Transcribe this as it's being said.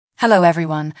Hello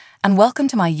everyone, and welcome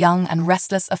to my Young and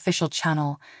Restless official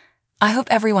channel. I hope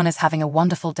everyone is having a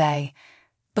wonderful day.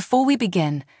 Before we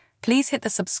begin, please hit the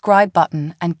subscribe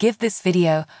button and give this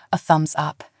video a thumbs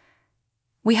up.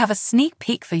 We have a sneak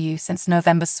peek for you since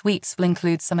November sweeps will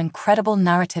include some incredible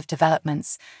narrative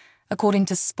developments, according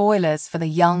to spoilers for the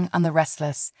Young and the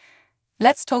Restless.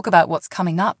 Let's talk about what's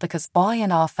coming up because boy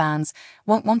and our fans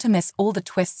won't want to miss all the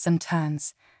twists and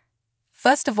turns.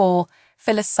 First of all,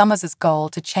 Phyllis Summers's goal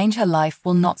to change her life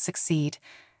will not succeed.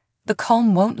 The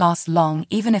calm won't last long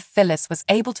even if Phyllis was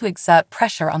able to exert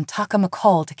pressure on Tucker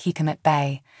McCall to keep him at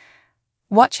bay.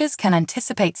 Watchers can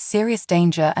anticipate serious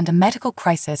danger and a medical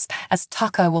crisis as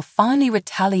Tucker will finally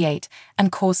retaliate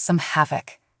and cause some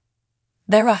havoc.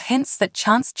 There are hints that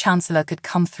Chance Chancellor could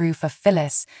come through for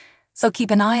Phyllis, so keep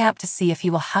an eye out to see if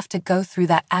he will have to go through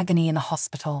that agony in the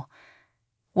hospital.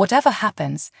 Whatever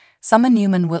happens, Summer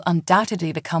Newman will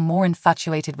undoubtedly become more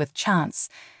infatuated with Chance,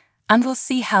 and we'll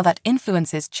see how that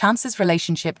influences Chance's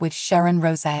relationship with Sharon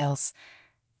Rosales.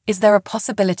 Is there a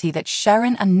possibility that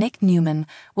Sharon and Nick Newman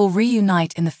will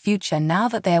reunite in the future now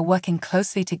that they are working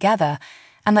closely together,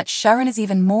 and that Sharon is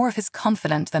even more of his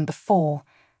confidant than before?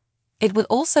 It will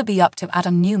also be up to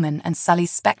Adam Newman and Sally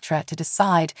Spectra to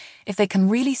decide if they can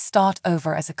really start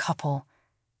over as a couple.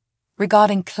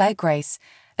 Regarding Claire Grace,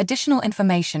 additional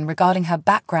information regarding her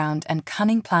background and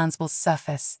cunning plans will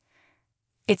surface.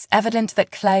 It's evident that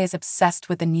Claire is obsessed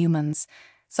with the Newmans,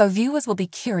 so viewers will be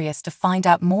curious to find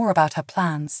out more about her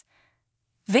plans.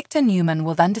 Victor Newman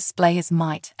will then display his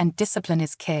might and discipline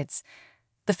his kids.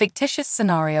 The fictitious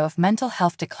scenario of mental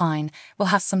health decline will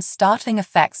have some startling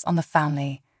effects on the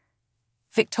family.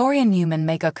 Victoria Newman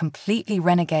may go completely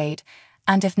renegade,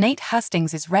 and if Nate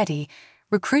Hastings is ready,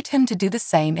 recruit him to do the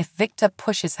same if Victor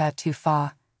pushes her too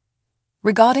far.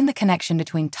 Regarding the connection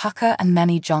between Tucker and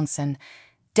Manny Johnson,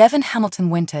 Devin Hamilton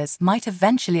Winters might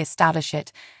eventually establish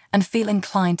it and feel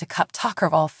inclined to cut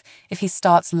Tucker off if he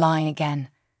starts lying again.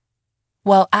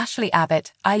 While Ashley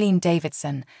Abbott, Eileen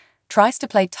Davidson, tries to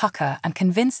play Tucker and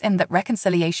convince him that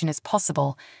reconciliation is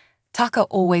possible, Tucker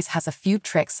always has a few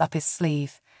tricks up his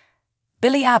sleeve.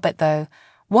 Billy Abbott, though,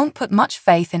 won't put much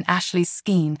faith in Ashley's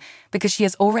scheme because she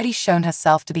has already shown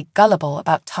herself to be gullible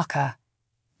about Tucker.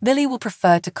 Billy will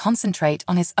prefer to concentrate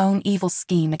on his own evil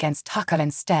scheme against Tucker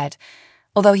instead,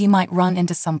 although he might run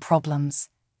into some problems.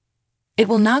 It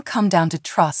will now come down to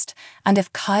trust and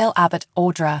if Kyle Abbott,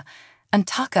 Audra, and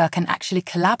Tucker can actually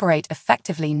collaborate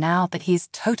effectively now that he is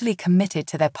totally committed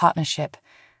to their partnership.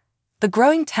 The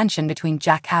growing tension between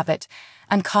Jack Abbott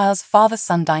and Kyle's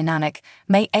father-son dynamic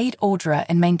may aid Audra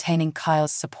in maintaining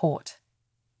Kyle's support.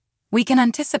 We can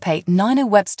anticipate Nina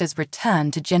Webster's return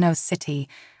to Genoa City,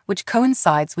 which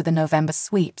coincides with the November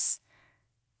sweeps.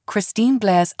 Christine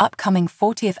Blair's upcoming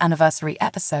 40th anniversary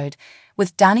episode,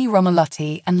 with Danny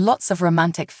Romolotti and lots of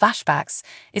romantic flashbacks,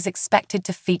 is expected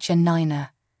to feature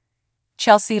Nina.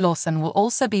 Chelsea Lawson will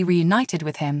also be reunited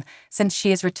with him since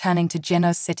she is returning to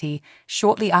Genoa City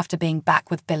shortly after being back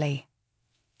with Billy.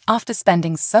 After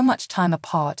spending so much time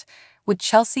apart, would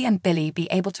Chelsea and Billy be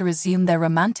able to resume their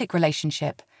romantic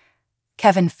relationship?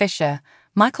 Kevin Fisher,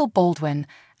 Michael Baldwin,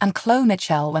 and Chloe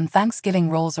Mitchell when Thanksgiving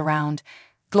rolls around,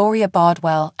 Gloria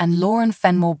Bardwell and Lauren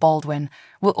Fenmore Baldwin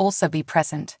will also be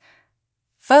present.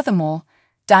 Furthermore,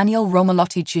 Daniel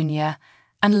Romolotti Jr.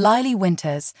 and Lily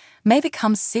Winters may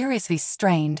become seriously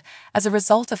strained as a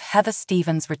result of Heather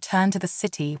Stevens' return to the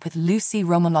city with Lucy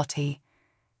Romolotti.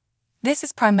 This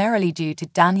is primarily due to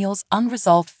Daniel's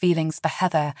unresolved feelings for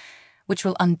Heather, which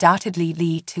will undoubtedly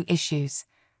lead to issues.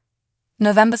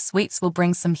 November sweeps will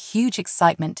bring some huge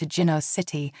excitement to Genoa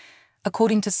City,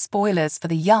 according to spoilers for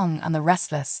the Young and the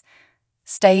Restless.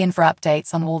 Stay in for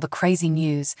updates on all the crazy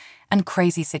news and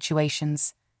crazy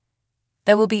situations.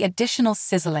 There will be additional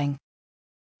sizzling.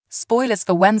 Spoilers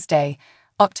for Wednesday,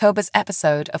 October's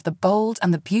episode of The Bold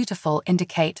and the Beautiful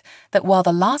indicate that while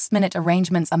the last-minute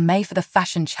arrangements are made for the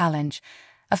fashion challenge,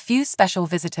 a few special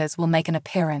visitors will make an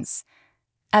appearance.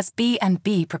 As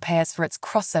B&B prepares for its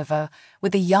crossover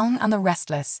with the Young and the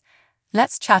Restless,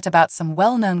 let's chat about some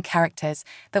well-known characters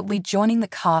that will be joining the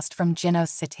cast from Genoa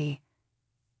City.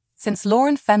 Since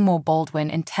Lauren Fenmore Baldwin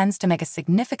intends to make a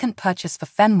significant purchase for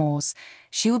Fenmore's,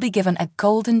 she will be given a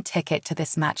golden ticket to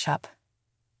this matchup.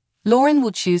 Lauren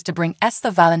will choose to bring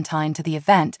Esther Valentine to the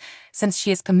event since she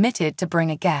is permitted to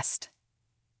bring a guest.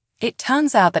 It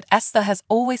turns out that Esther has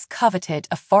always coveted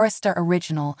a Forrester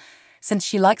original since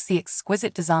she likes the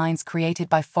exquisite designs created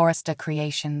by Forrester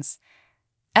Creations.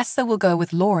 Esther will go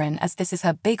with Lauren as this is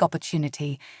her big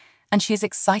opportunity, and she is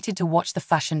excited to watch the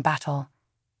fashion battle.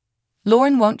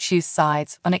 Lauren won't choose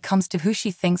sides when it comes to who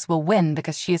she thinks will win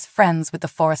because she is friends with the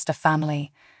Forrester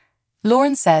family.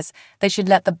 Lauren says they should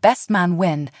let the best man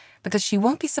win because she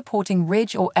won't be supporting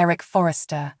Ridge or Eric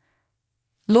Forrester.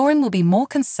 Lauren will be more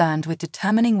concerned with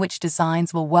determining which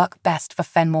designs will work best for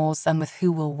Fenmores than with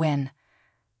who will win.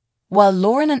 While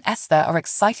Lauren and Esther are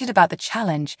excited about the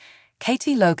challenge,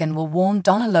 Katie Logan will warn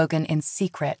Donna Logan in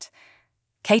secret.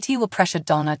 Katie will pressure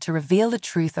Donna to reveal the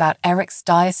truth about Eric's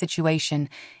dire situation,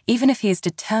 even if he is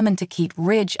determined to keep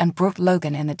Ridge and Brooke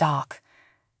Logan in the dark.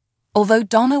 Although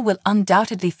Donna will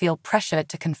undoubtedly feel pressured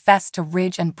to confess to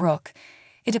Ridge and Brooke,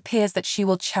 it appears that she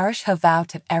will cherish her vow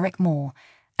to Eric more,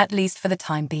 at least for the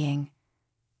time being.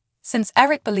 Since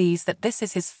Eric believes that this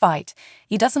is his fight,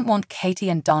 he doesn't want Katie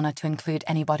and Donna to include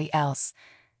anybody else.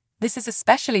 This is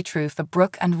especially true for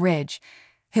Brooke and Ridge,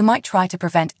 who might try to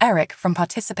prevent Eric from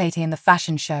participating in the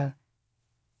fashion show.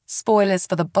 Spoilers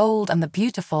for The Bold and the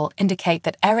Beautiful indicate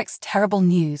that Eric's terrible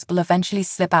news will eventually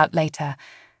slip out later,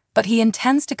 but he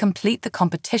intends to complete the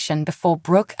competition before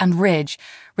Brooke and Ridge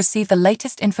receive the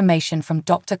latest information from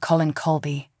Dr. Colin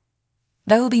Colby.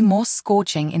 There will be more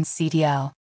scorching in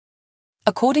CDL.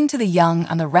 According to The Young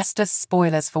and the Restless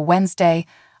spoilers for Wednesday,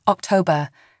 October,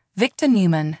 Victor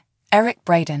Newman, Eric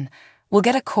Braden, will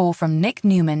get a call from Nick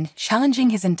Newman challenging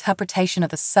his interpretation of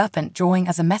the serpent drawing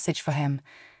as a message for him.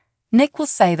 Nick will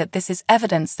say that this is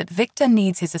evidence that Victor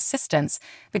needs his assistance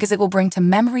because it will bring to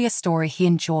memory a story he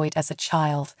enjoyed as a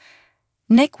child.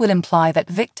 Nick will imply that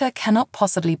Victor cannot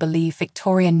possibly believe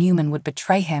Victoria Newman would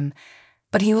betray him,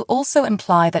 but he will also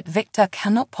imply that Victor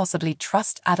cannot possibly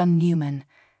trust Adam Newman.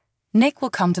 Nick will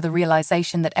come to the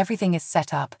realization that everything is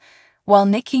set up, while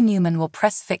Nikki Newman will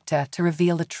press Victor to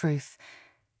reveal the truth.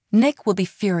 Nick will be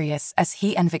furious as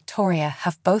he and Victoria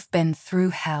have both been through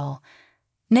hell.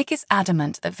 Nick is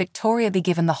adamant that Victoria be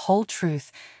given the whole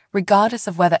truth, regardless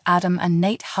of whether Adam and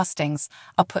Nate Hustings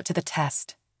are put to the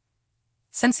test.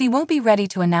 Since he won't be ready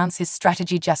to announce his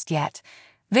strategy just yet,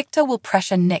 Victor will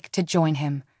pressure Nick to join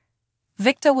him.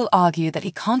 Victor will argue that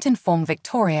he can't inform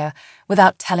Victoria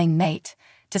without telling Nate,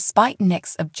 despite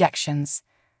Nick's objections.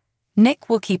 Nick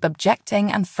will keep objecting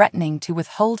and threatening to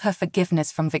withhold her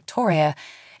forgiveness from Victoria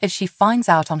if she finds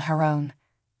out on her own.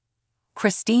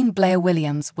 Christine Blair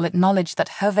Williams will acknowledge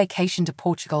that her vacation to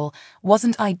Portugal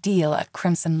wasn't ideal at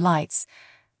Crimson Lights,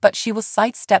 but she will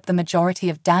sidestep the majority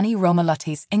of Danny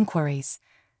Romolotti's inquiries.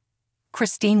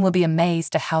 Christine will be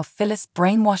amazed at how Phyllis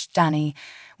brainwashed Danny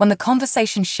when the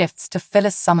conversation shifts to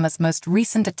Phyllis Summer's most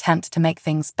recent attempt to make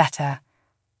things better.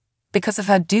 Because of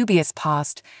her dubious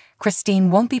past,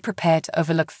 Christine won't be prepared to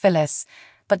overlook Phyllis,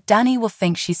 but Danny will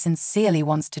think she sincerely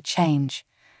wants to change.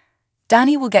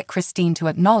 Danny will get Christine to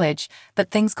acknowledge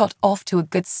that things got off to a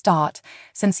good start,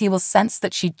 since he will sense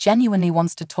that she genuinely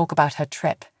wants to talk about her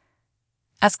trip.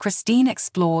 As Christine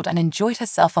explored and enjoyed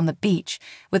herself on the beach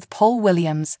with Paul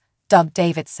Williams, Doug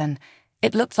Davidson,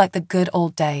 it looked like the good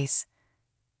old days.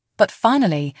 But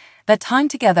finally, their time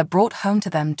together brought home to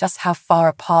them just how far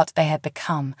apart they had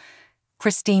become.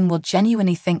 Christine will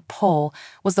genuinely think Paul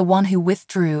was the one who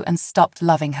withdrew and stopped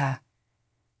loving her.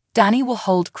 Danny will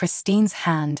hold Christine's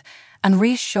hand and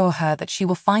reassure her that she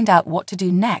will find out what to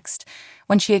do next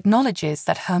when she acknowledges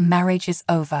that her marriage is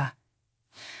over.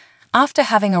 After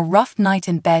having a rough night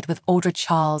in bed with Audra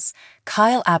Charles,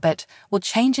 Kyle Abbott will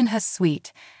change in her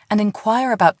suite and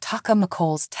inquire about Tucker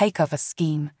McCall's takeover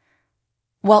scheme.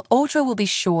 While Audra will be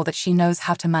sure that she knows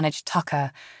how to manage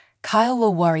Tucker, Kyle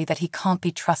will worry that he can't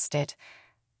be trusted.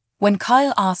 When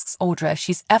Kyle asks Audra if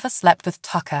she's ever slept with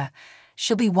Tucker,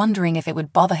 she'll be wondering if it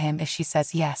would bother him if she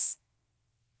says yes.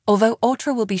 Although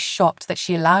Audra will be shocked that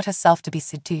she allowed herself to be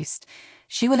seduced,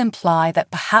 she will imply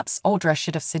that perhaps Audra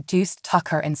should have seduced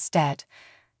Tucker instead.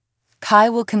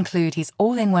 Kyle will conclude he's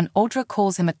all in when Audra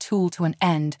calls him a tool to an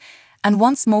end and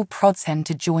once more prods him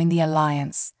to join the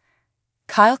alliance.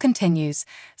 Kyle continues,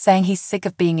 saying he's sick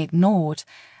of being ignored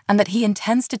and that he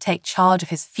intends to take charge of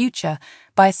his future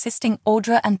by assisting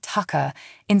Audra and Tucker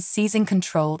in seizing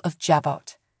control of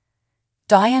Jabot.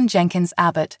 Diane Jenkins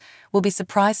Abbott will be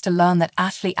surprised to learn that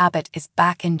Ashley Abbott is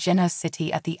back in Geno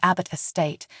City at the Abbott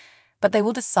estate, but they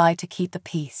will decide to keep the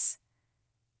peace.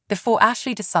 Before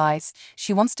Ashley decides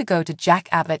she wants to go to Jack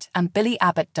Abbott and Billy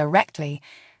Abbott directly,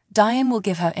 Diane will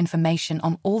give her information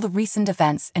on all the recent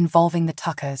events involving the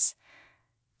Tuckers.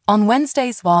 On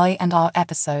Wednesday's Y&R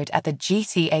episode at the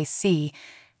GTAC,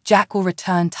 Jack will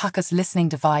return Tucker's listening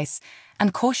device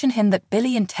and caution him that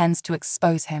Billy intends to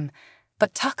expose him,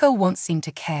 but Tucker won't seem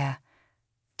to care.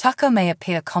 Tucker may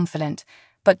appear confident,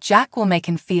 but Jack will make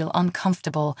him feel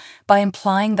uncomfortable by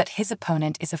implying that his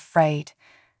opponent is afraid.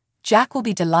 Jack will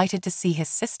be delighted to see his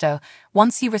sister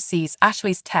once he receives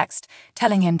Ashley's text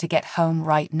telling him to get home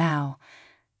right now.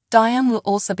 Diane will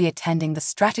also be attending the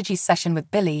strategy session with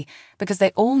Billy because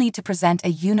they all need to present a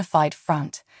unified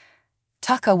front.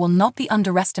 Tucker will not be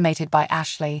underestimated by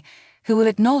Ashley, who will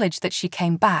acknowledge that she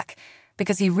came back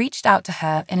because he reached out to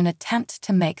her in an attempt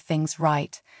to make things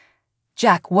right.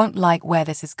 Jack won't like where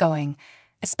this is going,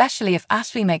 especially if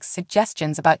Ashley makes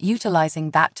suggestions about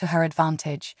utilizing that to her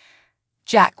advantage.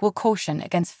 Jack will caution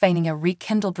against feigning a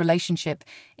rekindled relationship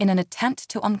in an attempt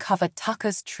to uncover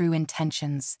Tucker's true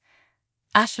intentions.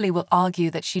 Ashley will argue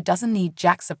that she doesn't need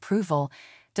Jack's approval,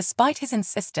 despite his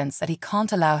insistence that he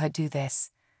can't allow her do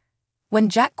this. When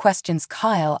Jack questions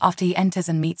Kyle after he enters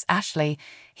and meets Ashley,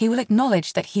 he will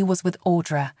acknowledge that he was with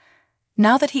Audra.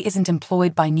 Now that he isn't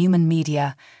employed by Newman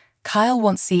Media, Kyle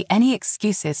won't see any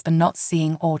excuses for not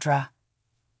seeing Audra.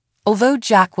 Although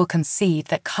Jack will concede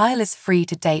that Kyle is free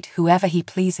to date whoever he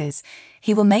pleases,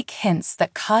 he will make hints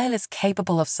that Kyle is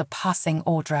capable of surpassing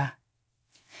Audra.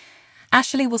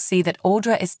 Ashley will see that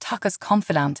Audra is Tucker's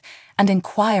confidant and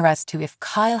inquire as to if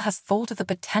Kyle has thought of the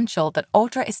potential that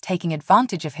Audra is taking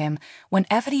advantage of him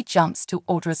whenever he jumps to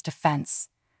Audra's defense.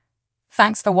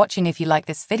 Thanks for watching. If you like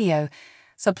this video,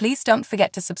 so please don't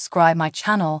forget to subscribe my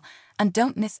channel and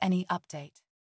don't miss any update.